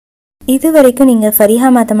இதுவரைக்கும் நீங்க ஃபரிஹா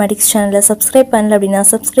மேத்தமேட்டிக்ஸ் சேனலை சப்ஸ்கிரைப் பண்ணல அப்படினா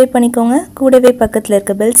சப்ஸ்கிரைப் பண்ணிக்கோங்க. கூடவே பக்கத்துல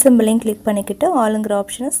இருக்க பெல் சிம்பலையும் கிளிக் பண்ணிக்கிட்டு ஆல்ங்கற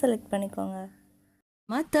ஆப்ஷனை செலக்ட் பண்ணிக்கோங்க.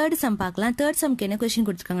 Third sum பார்க்கலாம். Third sumக்கு என்ன question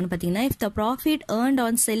கொடுத்திருக்காங்கன்னு பாத்தீங்கன்னா, if the profit earned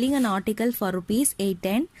on selling an article for rupees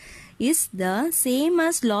 810 is the same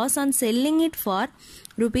as loss on selling it for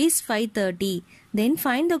rupees 530, then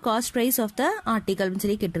find the cost price of the article னு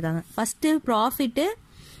சொல்லி கேட்டிருக்காங்க. First profit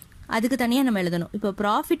அதுக்கு தனியா நம்ம எழுதணும். இப்போ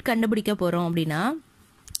profit கண்டுபிடிக்க போறோம் அப்படினா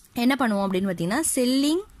என்ன பண்ணுவோம் அப்படினு பாத்தீங்கன்னா,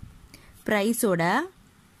 selling price ஓட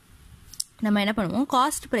நம்ம என்ன பண்ணுவோம்,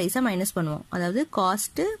 cost price மைனஸ் பண்ணுவோம். அதாவது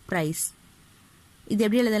cost price. இது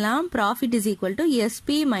எப்படி எழுதலாம், profit is equal to SP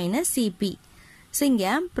minus CP. So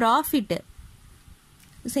இங்கே profit,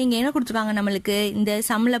 ஸோ இங்கே என்ன கொடுத்துருக்காங்க நம்மளுக்கு இந்த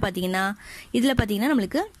சம்மில் பார்த்தீங்கன்னா, இதில் பார்த்தீங்கன்னா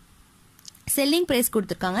நம்மளுக்கு செல்லிங் ப்ரைஸ்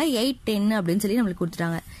கொடுத்துருக்காங்க 810 அப்படின்னு சொல்லி நம்மளுக்கு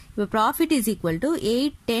கொடுத்துட்டாங்க. இப்போ profit is equal to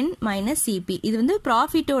 810 minus CP. இது வந்து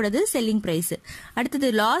ப்ராஃபிட்டோடது செல்லிங் ப்ரைஸ். அடுத்தது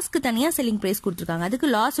லாஸ்க்கு தனியாக செல்லிங் ப்ரைஸ் கொடுத்துருக்காங்க. அதுக்கு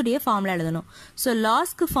லாஸுடைய ஃபார்முலா எழுதணும். ஸோ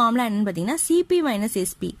லாஸ்க்கு ஃபார்முலா என்னன்னு பார்த்தீங்கன்னா சிபி மைனஸ்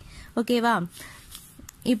எஸ்பி. ஓகேவா?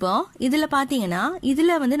 இப்போ இதுல பாத்தீங்கன்னா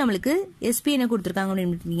இதுல வந்து நம்மளுக்கு எஸ்பி என்ன கொடுத்துருக்காங்க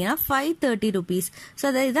அப்படின்னு பார்த்தீங்கன்னா 530 rupees. ஸோ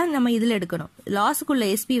அதான் நம்ம இதுல எடுக்கணும். லாஸுக்குள்ள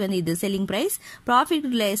எஸ்பி வந்து இது செல்லிங் பிரைஸ், ப்ராஃபிட்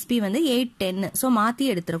உள்ள எஸ்பி வந்து 810. ஸோ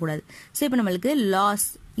மாத்தி எடுத்துடக்கூடாது. ஸோ இப்போ நம்மளுக்கு லாஸ்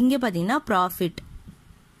இங்க பாத்தீங்கன்னா ப்ராஃபிட்.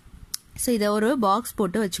 ஸோ இதை ஒரு பாக்ஸ்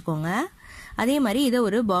போட்டு வச்சுக்கோங்க. அதே மாதிரி இதை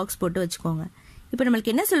ஒரு பாக்ஸ் போட்டு வச்சுக்கோங்க. இப்போ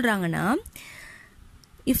நம்மளுக்கு என்ன சொல்றாங்கன்னா,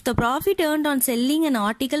 if the profit earned on selling an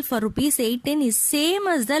article for rupees 810 is same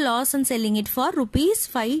as the loss on selling it for rupees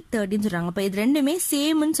 530 சொல்றாங்க. அப்ப இது ரெண்டுமே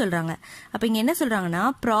சேம்னு சொல்றாங்க. அப்ப இங்க என்ன சொல்றாங்கன்னா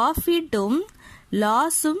ப்ராஃபிட்டும்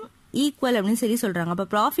லாஸும் ஈக்குவல் அப்படின்னு சொல்லி சொல்றாங்க. அப்ப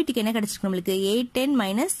ப்ராஃபிட்டுக்கு என்ன கிடைச்சிருக்கு நம்மளுக்கு 810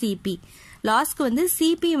 மைனஸ் சிபி, லாஸ்க்கு வந்து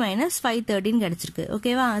சிபி மைனஸ் 530 கிடைச்சிருக்கு.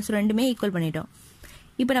 ஓகேவா? ஸோ ரெண்டுமே ஈக்குவல் பண்ணிட்டோம்.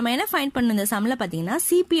 இப்போ நம்ம என்ன ஃபைண்ட் பண்ணணும் இந்த சம்மில் பார்த்தீங்கன்னா,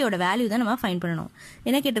 சிபியோட வேல்யூ தான் நம்ம ஃபைண்ட் பண்ணணும்.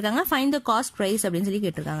 என்ன கேட்டிருக்காங்க, ஃபைண்ட் த காஸ்ட் ப்ரைஸ் அப்படின்னு சொல்லி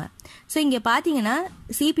கேட்டிருக்காங்க. ஸோ இங்கே பார்த்தீங்கன்னா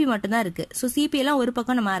சிபி மட்டும் தான் இருக்கு. ஸோ சிபி எல்லாம் ஒரு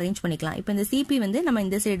பக்கம் நம்ம அரேஞ்ச் பண்ணிக்கலாம். இப்போ இந்த சிபி வந்து நம்ம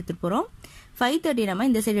இந்த சைடு எடுத்துட்டு போறோம், 530 நம்ம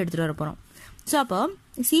இந்த சைடு எடுத்துட்டு வர போறோம். ஸோ அப்போ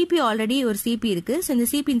சிபி ஆல்ரெடி ஒரு சிபி இருக்கு. ஸோ இந்த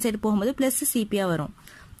சிபி இந்த சைடு போகும்போது பிளஸ் சிபியா வரும்.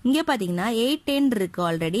 இங்கே பார்த்தீங்கன்னா 810 இருக்கு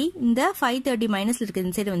ஆல்ரெடி, இந்த 530 மைனஸ்ல இருக்கு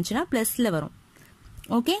இந்த சைடு வந்துச்சுன்னா பிளஸ்ல வரும்.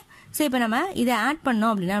 ஓகே? ஸோ இப்போ நம்ம இதை ஆட்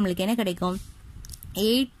பண்ணோம் அப்படின்னா நம்மளுக்கு என்ன கிடைக்கும்,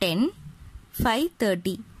 810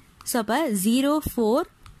 530. ஸோ அப்போ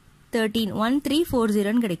 0413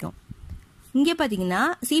 1340 கிடைக்கும். இங்கே பார்த்தீங்கன்னா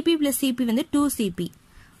சிபி பிளஸ் சிபி வந்து 2CP.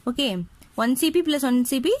 Okay, 1CP plus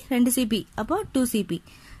 1CP 2CP, அப்போ 2CP.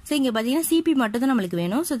 ஸோ இங்கே பார்த்தீங்கன்னா சிபி மட்டும் தான் நம்மளுக்கு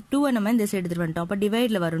வேணும். ஸோ 2 நம்ம இந்த சைடு எடுத்துட்டு வந்துட்டோம். அப்போ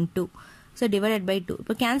டிவைடில் வரும் 2. So divided by 2.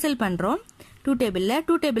 இப்போ கேன்சல் பண்ணுறோம். 2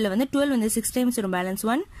 டேபிளில் வந்து 12 வந்து 6 டைம்ஸ் வரும், பேலன்ஸ்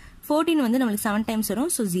 1. 14 வந்து நம்மளுக்கு 7 டைம்ஸ்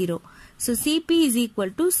வரும். So 0. So CP is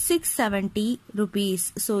equal to 670 rupees.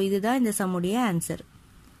 So இதுதான் இந்த சம்முடைய ஆன்சர்.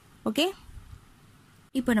 ஓகே,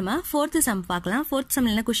 இப்போ நம்ம ஃபோர்த் சம் பார்க்கலாம். ஃபோர்த்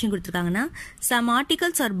சம்ல என்ன கொஸ்டின் கொடுத்துருக்காங்கன்னா, some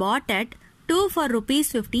articles are bought at 2 for rupees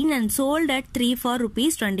 15 and sold at 3 for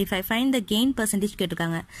rupees 25. Find the gain percentage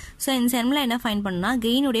கேட்டிருக்காங்க. So இந்த சம்ல என்ன ஃபைண்ட் பண்ணணும்னா,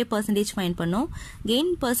 கெயின் உடைய பெர்சன்டேஜ் ஃபைண்ட் பண்ணும். கெயின்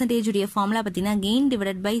பெர்சன்டேஜ் உடைய ஃபார்முலா பார்த்தீங்கன்னா gain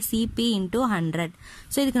divided by CP into 100.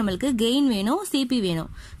 So இதுக்கு நம்மளுக்கு கெயின் வேணும், சிபி வேணும்.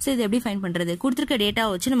 ஸோ இது எப்படி ஃபைண்ட் பண்றது, கொடுத்துருக்க டேட்டா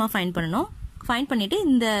வச்சு நம்ம ஃபைண்ட் பண்ணணும். ஃபைண்ட் பண்ணிட்டு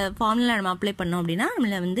இந்த ஃபார்முலா நம்ம அப்ளை பண்ணோம் அப்படின்னா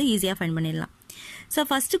நம்மள வந்து ஈஸியாக ஃபைண்ட் பண்ணிடலாம். ஸோ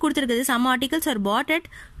ஃபர்ஸ்ட் கொடுத்துருக்குது some articles are bought at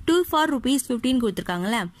 2 for rupees 15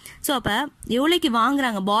 கொடுத்துருக்காங்கல்ல. So அப்போ எவ்வளோக்கு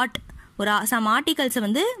வாங்குறாங்க, பாட் ஒரு சம் ஆர்டிகல்ஸை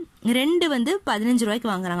வந்து 2 வந்து 15 ரூபாய்க்கு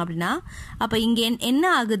வாங்குறாங்க அப்படின்னா, அப்போ இங்கே என்ன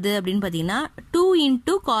ஆகுது அப்படின்னு பார்த்தீங்கன்னா 2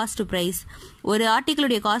 into காஸ்ட் ப்ரைஸ். ஒரு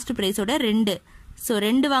ஆர்டிகளுடைய காஸ்ட் ப்ரைஸோட 2. ஸோ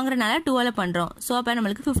 2 வாங்குறதுனால 2ஆல் பண்ணுறோம். ஸோ அப்போ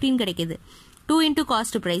நம்மளுக்கு 15 கிடைக்குது. 2 into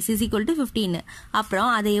cost price is equal to 15. அப்புறம்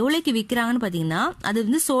அதை எவ்வளோக்கு விற்கிறாங்கன்னு பார்த்தீங்கன்னா அது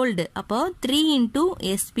வந்து சோல்டு. அப்போ 3 into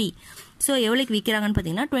எஸ்பி. ஸோ எவ்வளோக்கு விற்கிறாங்கன்னு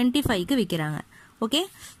பார்த்தீங்கன்னா 25க்கு விற்கிறாங்க. ஓகே,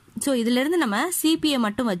 ஸோ இதுலேருந்து நம்ம சிபிஐ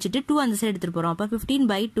மட்டும் வச்சுட்டு 2 அந்த சைடு எடுத்துகிட்டு போகிறோம். அப்போ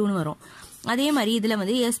 15/2 வரும். அதே மாதிரி இதில்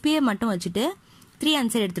வந்து எஸ்பிஐ மட்டும் வச்சுட்டு 3 அந்த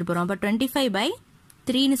சைடு எடுத்துகிட்டு போகிறோம். அப்போ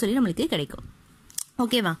 25/3 சொல்லி நம்மளுக்கு கிடைக்கும்.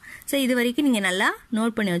 ஓகேவா? ஸோ இது வரைக்கும் நீங்கள் நல்லா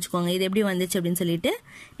நோட் பண்ணி வச்சுக்கோங்க, இது எப்படி வந்துச்சு அப்படின்னு சொல்லிட்டு.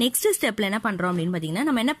 நெக்ஸ்ட் ஸ்டெப்பில் என்ன பண்ணுறோம் அப்படின்னு பார்த்தீங்கன்னா,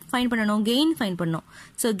 நம்ம என்ன ஃபைண்ட் பண்ணணும், கெயின் ஃபைண்ட் பண்ணணும்.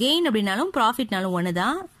 ஸோ கெயின் அப்படின்னாலும் ப்ராஃபிட்னாலும் ஒன்று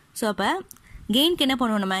தான். ஸோ அப்போ கெயின்க்கு என்ன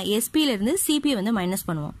பண்ணுவோம், நம்ம எஸ்பியிலிருந்து சிபி வந்து மைனஸ்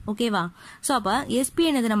பண்ணுவோம். ஓகேவா? ஸோ அப்போ எஸ்பி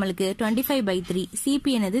என்னது நம்மளுக்கு 25/3,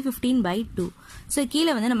 சிபி என்னது 15/2. ஸோ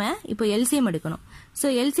கீழே வந்து நம்ம இப்போ எல்சிஎம் எடுக்கணும். ஸோ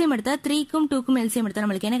எல்சிஎம் எடுத்தா 3க்கும் 2க்கும் எல்சிஎம் எடுத்தா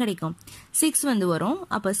நம்மளுக்கு என்ன கிடைக்கும், 6 வந்து வரும்.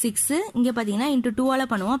 அப்போ 6 இங்கே பார்த்தீங்கன்னா இன்ட்டு 2ஆல்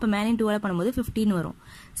பண்ணுவோம். அப்போ மேலே 2ஆல் பண்ணும்போது 15 வரும்.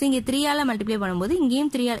 ஸோ இங்கே 3ஆல் மல்டிப்ளை பண்ணும்போது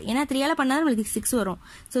இங்கேயும் 3ஆல், ஏன்னா 3ஆல் பண்ணால் நம்மளுக்கு 6 வரும்.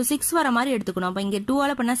 ஸோ 6 வர மாதிரி எடுத்துக்கணும். அப்போ இங்கே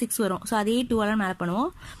 2ஆல் பண்ணால் 6 வரும். ஸோ அதே 2ஆல் மேலே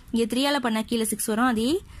பண்ணுவோம். இங்கே 3ஆல் பண்ணால் கீழே 6 வரும். அதே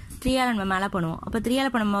 3ஆல் நம்ம மேலே பண்ணுவோம். அப்போ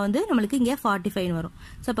 3ஆல் பண்ணும்போது வந்து நம்மளுக்கு இங்கே 45 வரும்.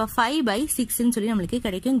 ஸோ அப்போ 5/6ன்னு சொல்லி நம்மளுக்கு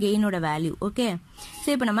கிடைக்கும் கெயினோட வேல்யூ. ஓகே, ஸோ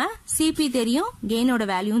இப்போ நம்ம சிபி தெரியும், கெயினோட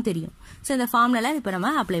வேல்யூவும் தெரியும். ஸோ இந்த ஃபார்முலால இப்போ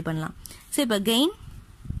நம்ம அப்ளை பண்ணலாம். ஸோ இப்போ gain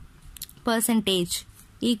percentage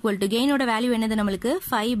equal to கெயினோட value என்னது நம்மளுக்கு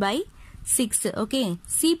 5/6. ஓகே,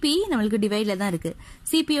 சிபி நம்மளுக்கு டிவைட்ல தான் இருக்கு.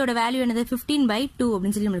 சிபியோட வேல்யூ என்னது 15/2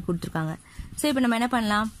 அப்படின்னு சொல்லி நம்மளுக்கு கொடுத்துருக்காங்க. ஸோ இப்போ நம்ம என்ன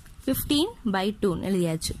பண்ணலாம், 15/2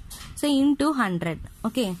 எழுதியாச்சு. So into 100.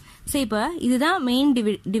 ஓகே, ஸோ இப்போ இதுதான் மெயின்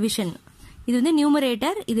டிவிஷன். இது வந்து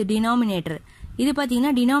நியூமரேட்டர், இது டினாமினேட்டர். இது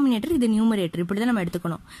பார்த்தீங்கன்னா டினாமினேட்டர், இது நியூமரேட்டர். இப்படி தான் நம்ம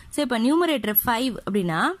எடுத்துக்கணும். ஸோ இப்போ நியூமரேட்டர் 5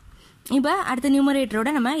 அப்படின்னா இப்போ அடுத்த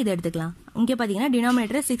நியூமரேட்டரோட நம்ம இதை எடுத்துக்கலாம். இங்கே பார்த்தீங்கன்னா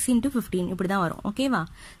டினாமினேட்டர் 6 × 15 இப்படி தான் வரும். ஓகேவா,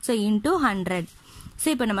 ஸோ இன்டூ 100. ஸோ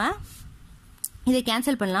இப்போ நம்ம இதை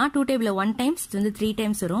கேன்சல் பண்ணலாம். 2 டேபிள் 1 டைம்ஸ் இது வந்து 3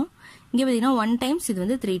 டைம்ஸ் வரும். இங்கே பார்த்தீங்கன்னா 1 டைம்ஸ் இது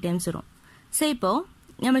வந்து 3 டைம்ஸ் வரும். ஸோ இப்போ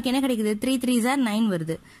நம்மளுக்கு என்ன கிடைக்குது, 3 3s are 9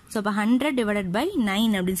 வருது. ஸோ அப்போ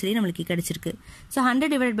 100/9 அப்படின்னு சொல்லி நம்மளுக்கு கிடைச்சிருக்கு. ஸோ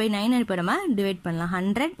 100/9 இப்போ நம்ம டிவைட் பண்ணலாம்.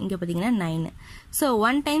 100 இங்கே பார்த்தீங்கன்னா 9. ஸோ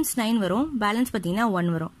 1 டைம்ஸ் 9 வரும், பேலன்ஸ் பார்த்தீங்கன்னா 1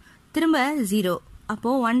 வரும். திரும்ப 0. அப்போ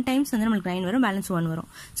 1 டைம்ஸ் வந்து நம்மளுக்கு 9 வரும், பேலன்ஸ் 1 வரும்.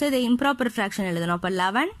 ஸோ இதை இம்ப்ராப்பர் ஃப்ராக்ஷன் எழுதணும். அப்போ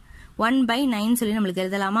 11 1/9 சொல்லி நம்மளுக்கு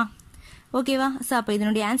எழுதலாமா? ஓகேவா, ஸோ அப்போ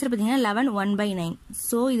இதனுடைய ஆன்சர் பார்த்தீங்கன்னா 11 1/9.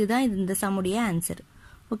 ஸோ இதுதான் இந்த சம்முடைய ஆன்சர்.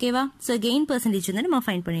 ஓகேவா, ஸோ கெயின் பர்சன்டேஜ் வந்து நம்ம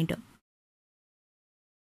ஃபைண்ட் பண்ணிட்டோம்.